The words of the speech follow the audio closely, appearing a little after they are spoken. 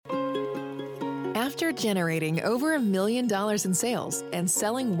After generating over $1 million in sales and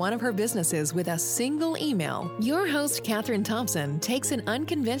selling one of her businesses with a single email, your host, Catherine Thompson, takes an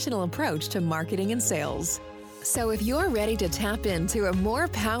unconventional approach to marketing and sales. So if you're ready to tap into a more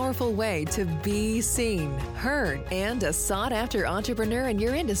powerful way to be seen, heard, and a sought-after entrepreneur in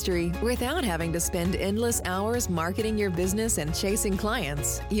your industry without having to spend endless hours marketing your business and chasing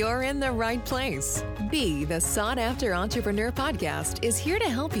clients, you're in the right place. Be the Sought-After Entrepreneur podcast is here to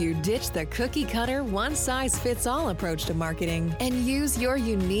help you ditch the cookie-cutter, one-size-fits-all approach to marketing and use your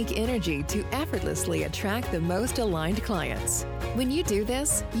unique energy to effortlessly attract the most aligned clients. When you do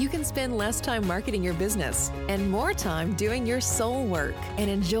this, you can spend less time marketing your business and more time doing your soul work and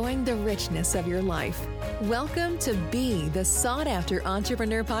enjoying the richness of your life. Welcome to Be the Sought After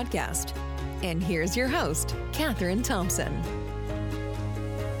Entrepreneur podcast. And here's your host, Catherine Thompson.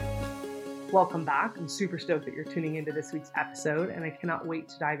 Welcome back. I'm super stoked that you're tuning into this week's episode, and I cannot wait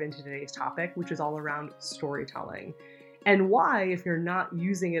to dive into today's topic, which is all around storytelling and why, if you're not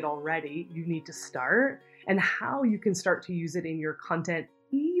using it already, you need to start, and how you can start to use it in your content,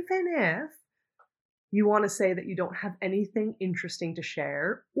 even if you want to say that you don't have anything interesting to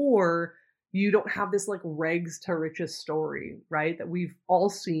share, or you don't have this like rags to riches story, right? That we've all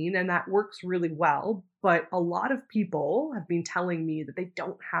seen, and that works really well. But a lot of people have been telling me that they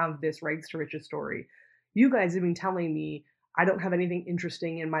don't have this rags to riches story. You guys have been telling me I don't have anything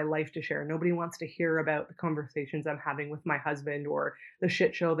interesting in my life to share. Nobody wants to hear about the conversations I'm having with my husband or the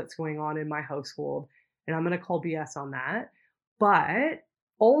shit show that's going on in my household. And I'm going to call BS on that. But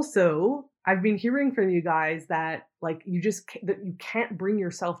also, I've been hearing from you guys that like that you can't bring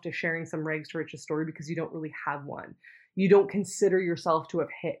yourself to sharing some rags to riches story because you don't really have one. You don't consider yourself to have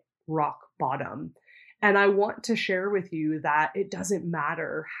hit rock bottom. And I want to share with you that it doesn't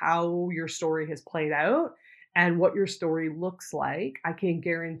matter how your story has played out and what your story looks like. I can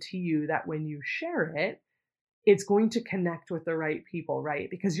guarantee you that when you share it, it's going to connect with the right people, right?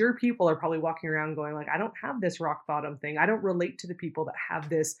 Because your people are probably walking around going like, I don't have this rock bottom thing. I don't relate to the people that have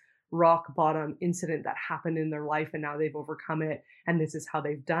this rock bottom incident that happened in their life and now they've overcome it and this is how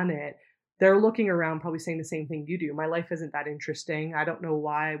they've done it. They're looking around probably saying the same thing you do. My life isn't that interesting. I don't know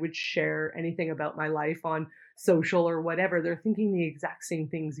why I would share anything about my life on social or whatever. They're thinking the exact same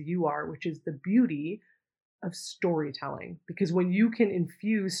things you are, which is the beauty of storytelling. Because when you can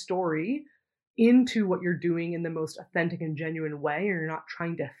infuse story into what you're doing in the most authentic and genuine way, and you're not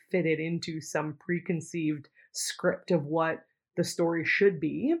trying to fit it into some preconceived script of what the story should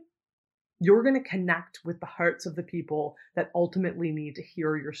be, you're going to connect with the hearts of the people that ultimately need to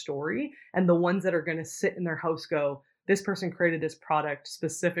hear your story, and the ones that are going to sit in their house go, this person created this product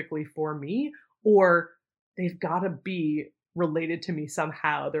specifically for me, or they've got to be related to me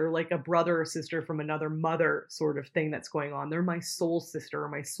somehow. They're like a brother or sister from another mother sort of thing that's going on. They're my soul sister or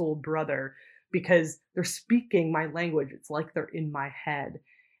my soul brother because they're speaking my language. It's like they're in my head.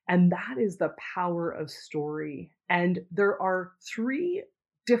 And that is the power of story. And there are 3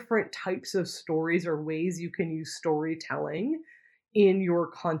 different types of stories or ways you can use storytelling in your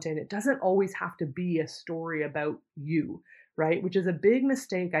content. It doesn't always have to be a story about you, right? Which is a big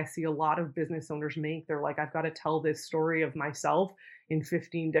mistake I see a lot of business owners make. They're like, I've got to tell this story of myself in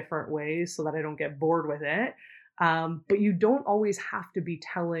 15 different ways so that I don't get bored with it. But you don't always have to be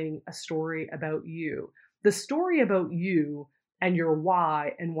telling a story about you. The story about you and your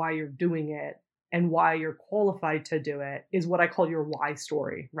why and why you're doing it and why you're qualified to do it is what I call your why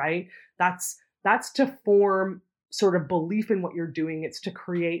story, right? That's to form sort of belief in what you're doing. It's to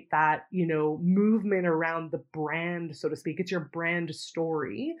create that, movement around the brand, so to speak. It's your brand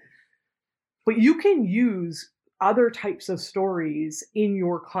story. But you can use other types of stories in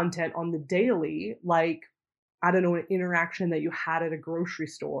your content on the daily, like, I don't know, an interaction that you had at a grocery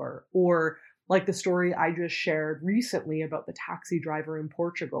store, or like the story I just shared recently about the taxi driver in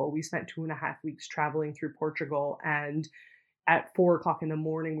Portugal. We spent 2.5 weeks traveling through Portugal, and at 4:00 in the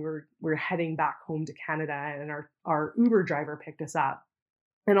morning, we're heading back home to Canada, and our Uber driver picked us up.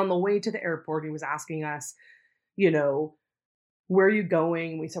 And on the way to the airport, he was asking us, where are you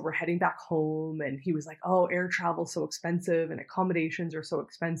going? We said, we're heading back home. And he was like, oh, air travel's so expensive and accommodations are so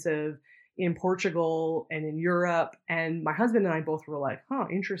expensive in Portugal and in Europe. And my husband and I both were like,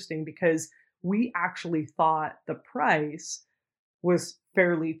 interesting, because we actually thought the price was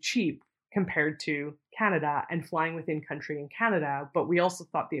fairly cheap compared to Canada and flying within country in Canada. But we also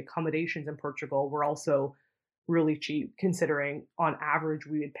thought the accommodations in Portugal were also really cheap, considering on average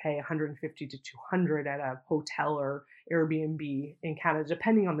we would pay 150 to 200 at a hotel or Airbnb in Canada,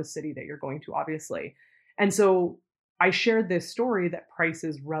 depending on the city that you're going to, obviously. And so I shared this story that price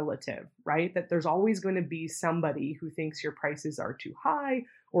is relative, right? That there's always going to be somebody who thinks your prices are too high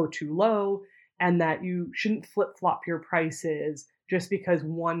or too low. and that you shouldn't flip-flop your prices just because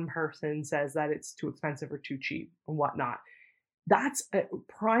one person says that it's too expensive or too cheap and whatnot. That's a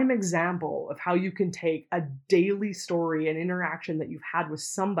prime example of how you can take a daily story and interaction that you've had with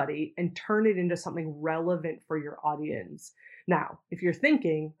somebody and turn it into something relevant for your audience. Now, if you're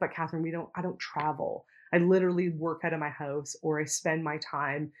thinking, but Catherine, I don't travel. I literally work out of my house, or I spend my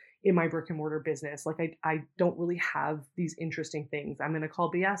time in my brick and mortar business. Like I don't really have these interesting things. I'm going to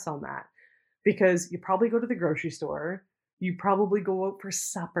call BS on that, because you probably go to the grocery store. You probably go out for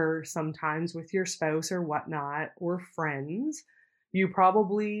supper sometimes with your spouse or whatnot, or friends. You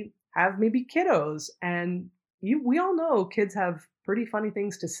probably have maybe kiddos, and we all know kids have pretty funny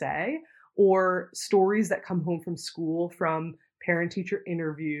things to say, or stories that come home from school from parent teacher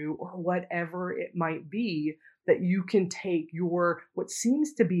interview or whatever it might be, that you can take your what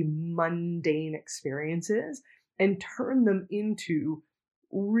seems to be mundane experiences and turn them into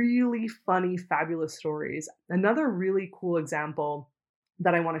really funny, fabulous stories. Another really cool example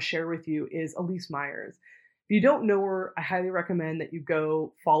that I want to share with you is Elyse Myers. If you don't know her, I highly recommend that you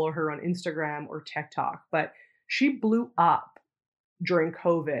go follow her on Instagram or TikTok. But she blew up during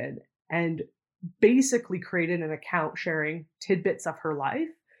COVID and basically created an account sharing tidbits of her life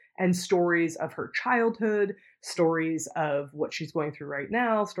and stories of her childhood, stories of what she's going through right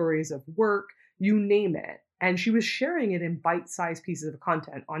now, stories of work, you name it. And she was sharing it in bite-sized pieces of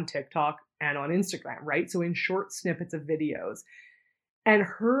content on TikTok and on Instagram, right? So in short snippets of videos. And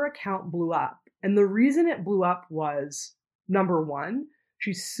her account blew up. And the reason it blew up was, number one,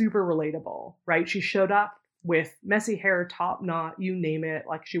 she's super relatable, right? She showed up with messy hair, top knot, you name it.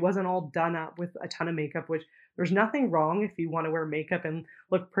 Like, she wasn't all done up with a ton of makeup, which there's nothing wrong if you want to wear makeup and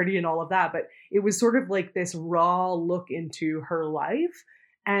look pretty and all of that. But it was sort of like this raw look into her life.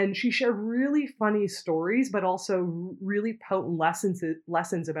 And she shared really funny stories, but also really potent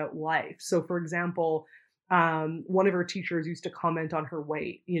lessons about life. So, for example, one of her teachers used to comment on her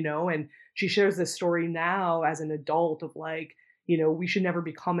weight, and she shares this story now as an adult of like, we should never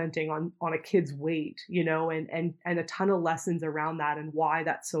be commenting on a kid's weight, and a ton of lessons around that and why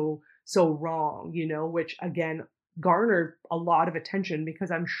that's so wrong, which again garnered a lot of attention, because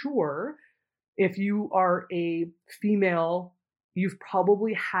I'm sure if you are a female, you've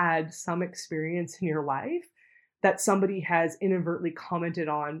probably had some experience in your life that somebody has inadvertently commented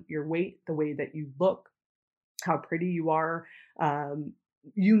on your weight, the way that you look, how pretty you are,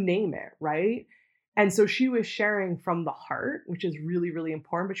 you name it, right? And so she was sharing from the heart, which is really, really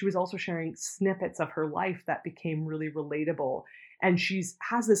important, but she was also sharing snippets of her life that became really relatable. And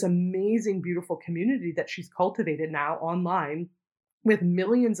has this amazing, beautiful community that she's cultivated now online with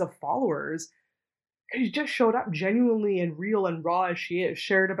millions of followers. She just showed up genuinely and real and raw as she is,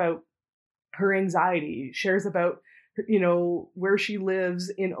 shared about her anxiety, shares about, where she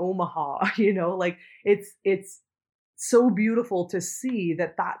lives in Omaha, like it's so beautiful to see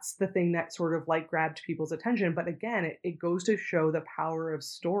that that's the thing that sort of like grabbed people's attention. But again, it goes to show the power of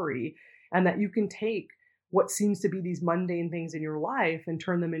story, and that you can take what seems to be these mundane things in your life and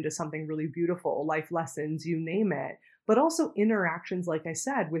turn them into something really beautiful, life lessons, you name it. But also interactions, like I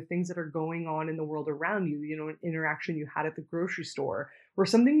said, with things that are going on in the world around you, an interaction you had at the grocery store, or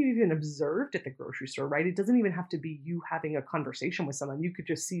something you even observed at the grocery store, right? It doesn't even have to be you having a conversation with someone. You could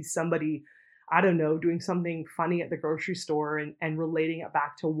just see somebody, I don't know, doing something funny at the grocery store and relating it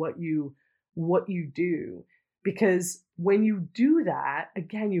back to what you do. Because when you do that,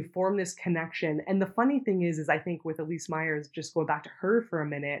 again, you form this connection. And the funny thing is I think with Elyse Myers, just going back to her for a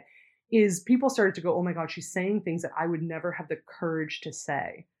minute, is people started to go, oh my God, she's saying things that I would never have the courage to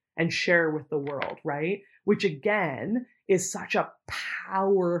say and share with the world, right? Which again is such a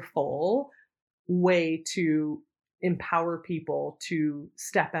powerful way to empower people to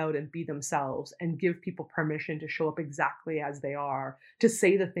step out and be themselves and give people permission to show up exactly as they are, to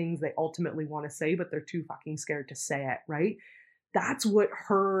say the things they ultimately want to say, but they're too fucking scared to say it, right? That's what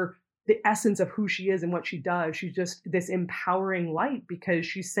the essence of who she is and what she does. She's just this empowering light, because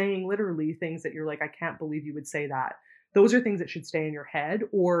she's saying literally things that you're like, I can't believe you would say that. Those are things that should stay in your head,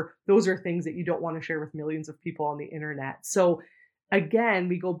 or those are things that you don't want to share with millions of people on the internet. So again,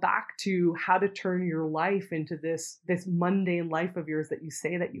 we go back to how to turn your life into this mundane life of yours that you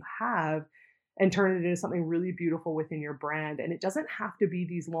say that you have, and turn it into something really beautiful within your brand. And it doesn't have to be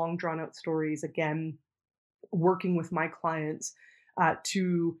these long drawn out stories. Again, working with my clients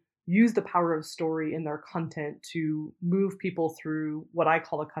to use the power of story in their content to move people through what I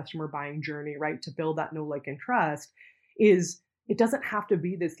call a customer buying journey, right? To build that know, like, and trust, is it doesn't have to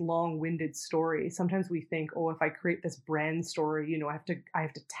be this long-winded story. Sometimes we think, oh, if I create this brand story, I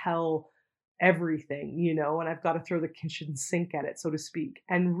have to tell everything, and I've got to throw the kitchen sink at it, so to speak.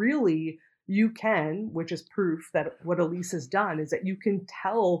 And really, you can, which is proof that what Elise has done, is that you can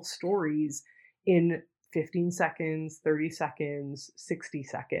tell stories in 15 seconds, 30 seconds, 60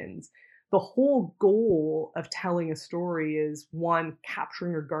 seconds. The whole goal of telling a story is, one,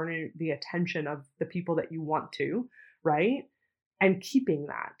 capturing or garnering the attention of the people that you want to, right? And keeping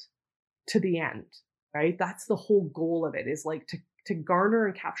that to the end, right? That's the whole goal of it, is like to garner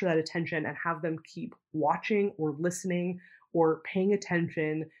and capture that attention and have them keep watching or listening or paying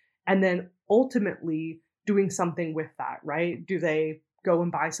attention, and then ultimately doing something with that, right? Do they go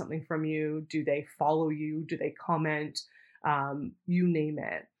and buy something from you? Do they follow you? Do they comment? You name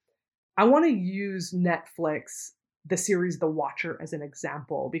it. I want to use Netflix, the series The Watcher, as an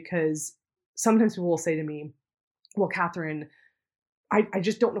example, because sometimes people will say to me, well, Catherine, I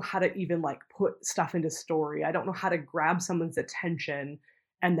just don't know how to even like put stuff into story. I don't know how to grab someone's attention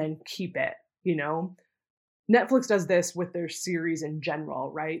and then keep it, you know? Netflix does this with their series in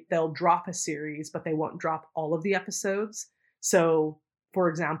general, right? They'll drop a series, but they won't drop all of the episodes. So, for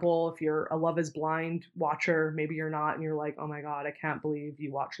example, if you're a Love is Blind watcher, maybe you're not, and you're like, oh my God, I can't believe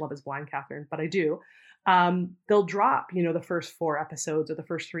you watch Love is Blind, Catherine, but I do. They'll drop, the first 4 episodes or the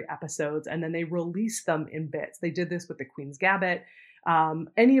first 3 episodes, and then they release them in bits. They did this with The Queen's Gambit.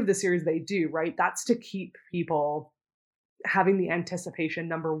 Any of the series they do, right? That's to keep people having the anticipation,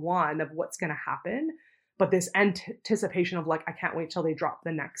 number one, of what's going to happen, but this anticipation of like, I can't wait till they drop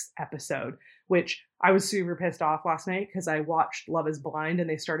the next episode, which I was super pissed off last night because I watched Love is Blind and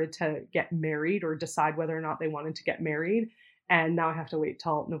they started to get married or decide whether or not they wanted to get married. And now I have to wait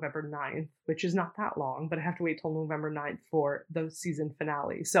till November 9th, which is not that long, but I have to wait till November 9th for the season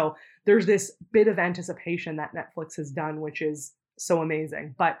finale. So there's this bit of anticipation that Netflix has done, which is so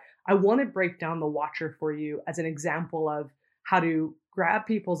amazing. But I want to break down The Watcher for you as an example of how to grab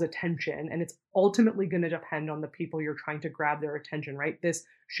people's attention. And it's ultimately going to depend on the people you're trying to grab their attention, right? This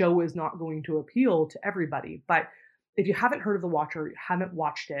show is not going to appeal to everybody. But if you haven't heard of The Watcher, you haven't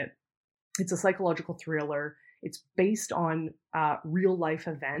watched it, it's a psychological thriller. It's based on real life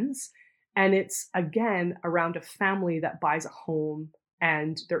events. And it's, again, around a family that buys a home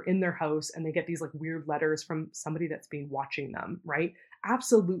and they're in their house and they get these like weird letters from somebody that's been watching them, right?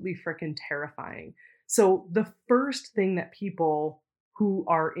 Absolutely freaking terrifying. So the first thing that people who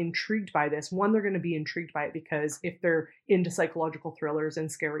are intrigued by this, one, they're going to be intrigued by it because if they're into psychological thrillers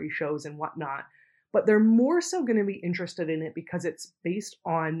and scary shows and whatnot, but they're more so going to be interested in it because it's based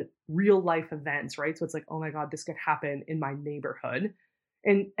on real life events, right? So it's like, oh my God, this could happen in my neighborhood.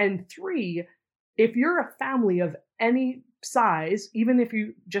 And 3, if you're a family of any size, even if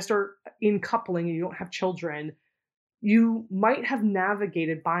you just are in coupling and you don't have children, you might have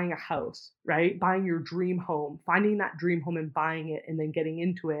navigated buying a house, right? Buying your dream home, finding that dream home and buying it and then getting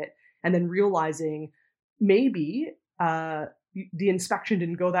into it and then realizing maybe the inspection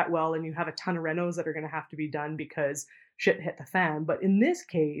didn't go that well and you have a ton of renos that are going to have to be done because shit hit the fan. But in this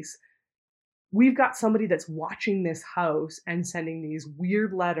case, we've got somebody that's watching this house and sending these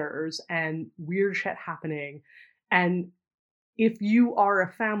weird letters and weird shit happening. And if you are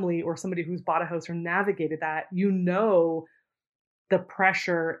a family or somebody who's bought a house or navigated that, you know the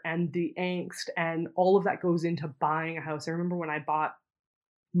pressure and the angst and all of that goes into buying a house. I remember when I bought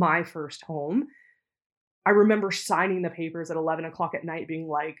my first home, I remember signing the papers at 11 o'clock at night, being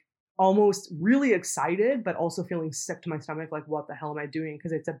like almost really excited, but also feeling sick to my stomach. Like, what the hell am I doing?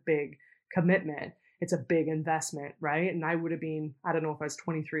 Because it's a big commitment. It's a big investment, right? And I would have been, I don't know if I was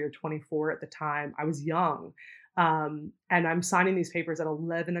 23 or 24 at the time. I was young. And I'm signing these papers at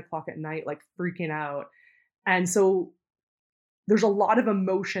 11 o'clock at night, like freaking out. And so there's a lot of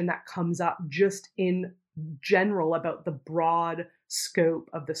emotion that comes up just in general about the broad scope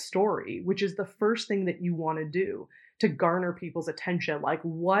of the story, which is the first thing that you want to do to garner people's attention. Like,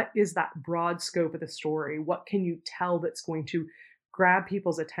 what is that broad scope of the story? What can you tell that's going to grab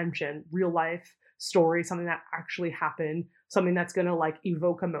people's attention? Real life story, something that actually happened, something that's going to like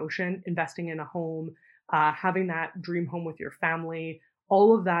evoke emotion, investing in a home, having that dream home with your family.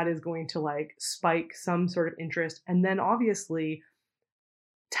 All of that is going to like spike some sort of interest. And then obviously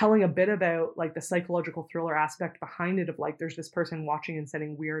telling a bit about like the psychological thriller aspect behind it of like, there's this person watching and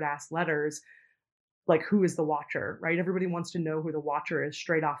sending weird ass letters. Like, who is the watcher, right? Everybody wants to know who the watcher is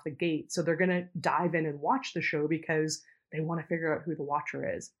straight off the gate. So they're going to dive in and watch the show because they want to figure out who the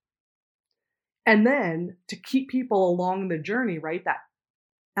watcher is. And then to keep people along the journey, right? That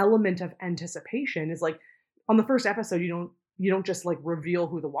element of anticipation is like, on the first episode, you don't just like reveal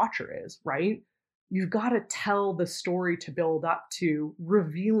who the watcher is, right? You've got to tell the story to build up to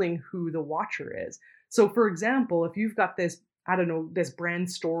revealing who the watcher is. So for example, if you've got this, I don't know, this brand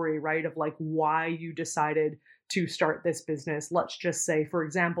story, right, of like why you decided to start this business. Let's just say, for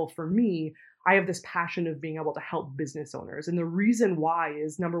example, for me, I have this passion of being able to help business owners. And the reason why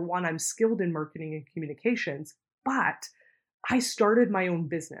is, number one, I'm skilled in marketing and communications, but I started my own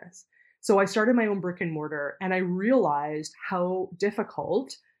business. So I started my own brick and mortar, and I realized how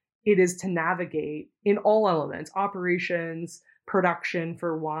difficult it is to navigate in all elements, operations, production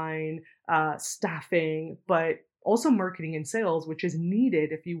for wine, staffing, but also marketing and sales, which is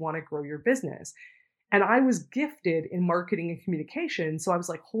needed if you want to grow your business. And I was gifted in marketing and communication. So I was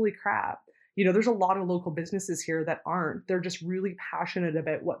like, holy crap, there's a lot of local businesses here that aren't. They're just really passionate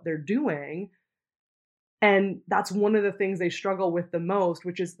about what they're doing. And that's one of the things they struggle with the most,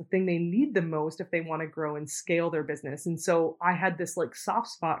 which is the thing they need the most if they want to grow and scale their business. And so I had this like soft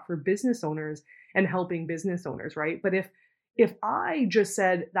spot for business owners and helping business owners, right? But if I just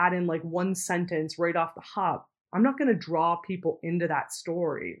said that in like one sentence right off the hop, I'm not going to draw people into that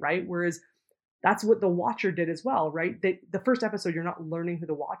story, right? Whereas that's what The Watcher did as well, right? The first episode, you're not learning who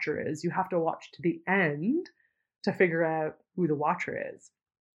the Watcher is. You have to watch to the end to figure out who the Watcher is.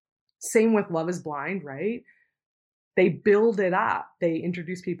 Same with Love is Blind, right? They build it up. They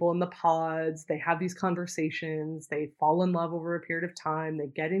introduce people in the pods. They have these conversations. They fall in love over a period of time. They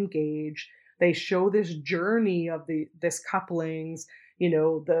get engaged. They show this journey of this couplings,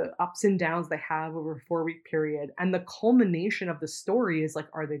 the ups and downs they have over a 4-week period. And the culmination of the story is like,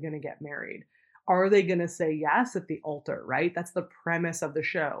 are they going to get married? Are they going to say yes at the altar, right? That's the premise of the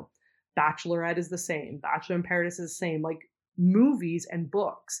show. Bachelorette is the same. Bachelor in Paradise is the same. Like, movies and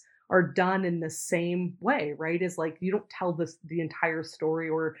books are done in the same way, right? Is like, you don't tell the entire story,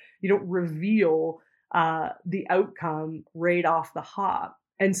 or you don't reveal the outcome right off the hop.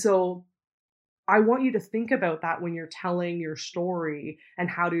 And so I want you to think about that when you're telling your story, and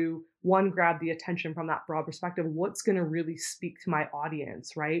how to, one, grab the attention from that broad perspective. What's going to really speak to my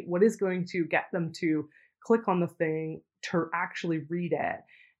audience, right? What is going to get them to click on the thing, to actually read it?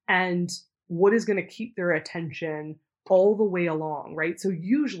 And what is going to keep their attention all the way along, right? So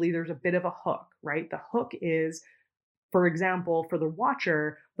usually there's a bit of a hook, right? The hook is, for example, for The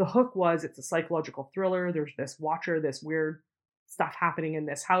Watcher, the hook was, it's a psychological thriller. There's this Watcher, this weird stuff happening in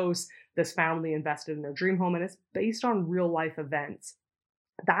this house, this family invested in their dream home, and it's based on real life events.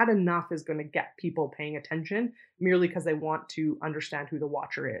 That enough is going to get people paying attention merely because they want to understand who the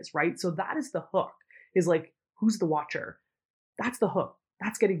Watcher is, right? So that is the hook, is like, who's the Watcher? That's the hook.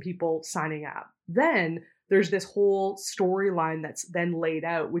 That's getting people signing up. Then there's this whole storyline that's then laid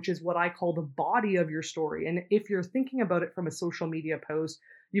out, which is what I call the body of your story. And if you're thinking about it from a social media post,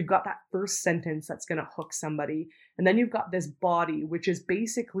 you've got that first sentence that's going to hook somebody. And then you've got this body, which is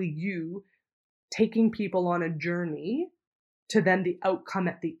basically you taking people on a journey to then the outcome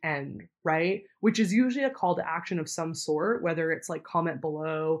at the end, right? Which is usually a call to action of some sort, whether it's like comment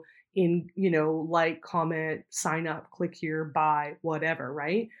below, like, comment, sign up, click here, buy, whatever,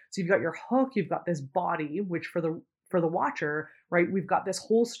 right? So you've got your hook, you've got this body, which for the Watcher, right? We've got this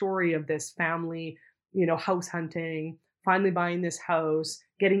whole story of this family, house hunting, finally buying this house,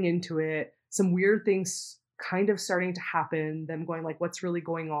 getting into it, some weird things kind of starting to happen, them going like, what's really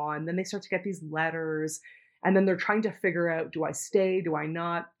going on? Then they start to get these letters, and then they're trying to figure out, do I stay? Do I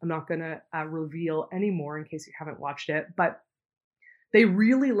not? I'm not going to reveal anymore in case you haven't watched it, but they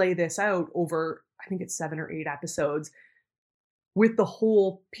really lay this out over, I think it's 7 or 8 episodes, with the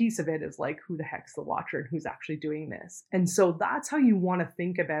whole piece of it is like, who the heck's the Watcher and who's actually doing this? And so that's how you want to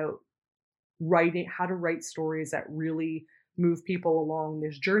think about writing, how to write stories that really move people along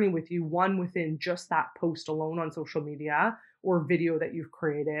this journey with you, one within just that post alone on social media or video that you've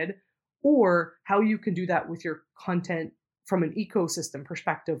created, or how you can do that with your content from an ecosystem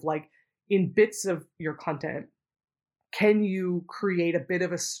perspective, like in bits of your content. Can you create a bit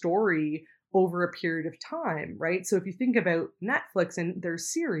of a story over a period of time, right? So if you think about Netflix and their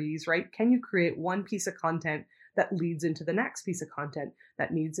series, right? Can you create one piece of content that leads into the next piece of content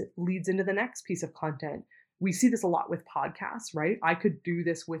that leads into the next piece of content? We see this a lot with podcasts, right? I could do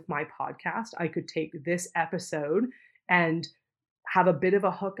this with my podcast. I could take this episode and have a bit of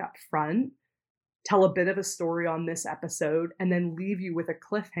a hook up front, tell a bit of a story on this episode, and then leave you with a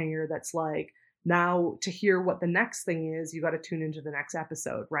cliffhanger that's like, now to hear what the next thing is, you got to tune into the next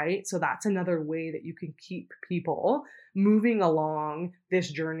episode, right? So that's another way that you can keep people moving along this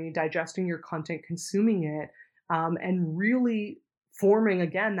journey, digesting your content, consuming it, and really forming,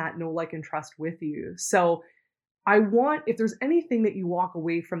 again, that know, like, and trust with you. So if there's anything that you walk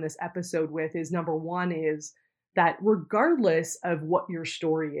away from this episode with, is number one is that regardless of what your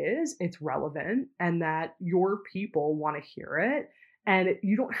story is, it's relevant, and that your people want to hear it. And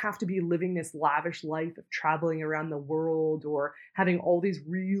you don't have to be living this lavish life of traveling around the world or having all these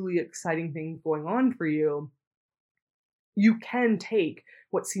really exciting things going on for you. you can take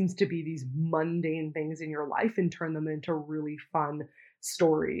what seems to be these mundane things in your life and turn them into really fun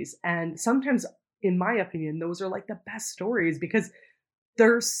stories. And sometimes, in my opinion, those are like the best stories because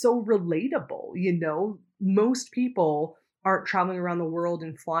they're so relatable. Most people aren't traveling around the world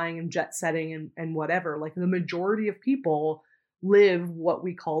and flying and jet setting and whatever. Like the majority of people live what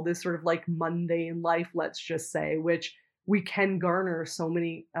we call this sort of like mundane life, let's just say, which we can garner so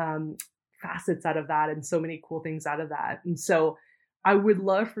many facets out of that and so many cool things out of that. And so I would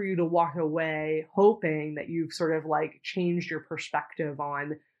love for you to walk away hoping that you've sort of like changed your perspective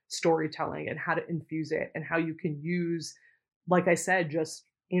on storytelling and how to infuse it and how you can use, like I said, just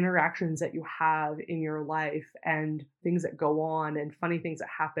interactions that you have in your life and things that go on and funny things that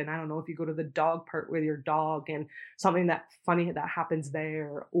happen. I don't know if you go to the dog park with your dog and something that funny that happens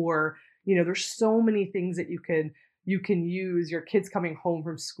there, or, there's so many things that you can use your kids coming home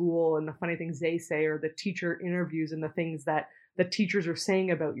from school and the funny things they say, or the teacher interviews and the things that the teachers are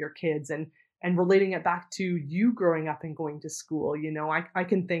saying about your kids and relating it back to you growing up and going to school. I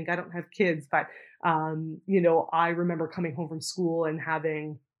can think, I don't have kids, but, I remember coming home from school and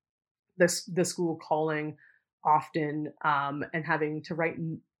having the school calling often, and having to write,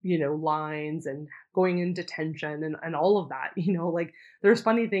 lines and going in detention and all of that, like there's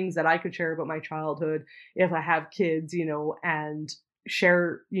funny things that I could share about my childhood if I have kids, and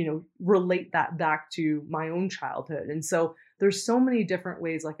share, relate that back to my own childhood. And so there's so many different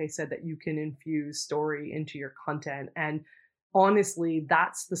ways, like I said, that you can infuse story into your content. And honestly,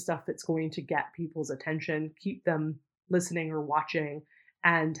 that's the stuff that's going to get people's attention, keep them listening or watching,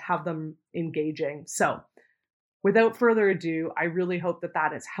 and have them engaging. So without further ado, I really hope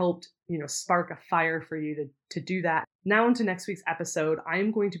that has helped, spark a fire for you to do that. Now into next week's episode,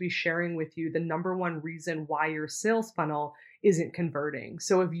 I'm going to be sharing with you the number one reason why your sales funnel isn't converting.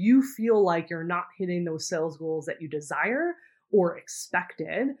 So if you feel like you're not hitting those sales goals that you desire or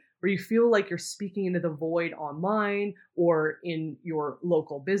expected, or you feel like you're speaking into the void online or in your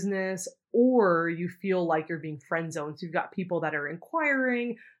local business, or you feel like you're being friend zoned. So you've got people that are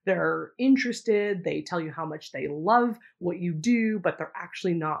inquiring, they're interested, they tell you how much they love what you do, but they're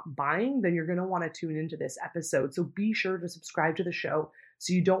actually not buying, then you're going to want to tune into this episode. So be sure to subscribe to the show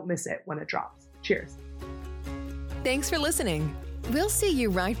so you don't miss it when it drops. Cheers. Thanks for listening. We'll see you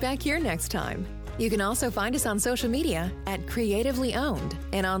right back here next time. You can also find us on social media at Creatively Owned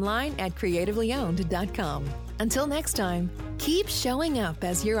and online at creativellyowned.com. Until next time, keep showing up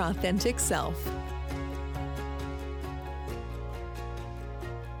as your authentic self.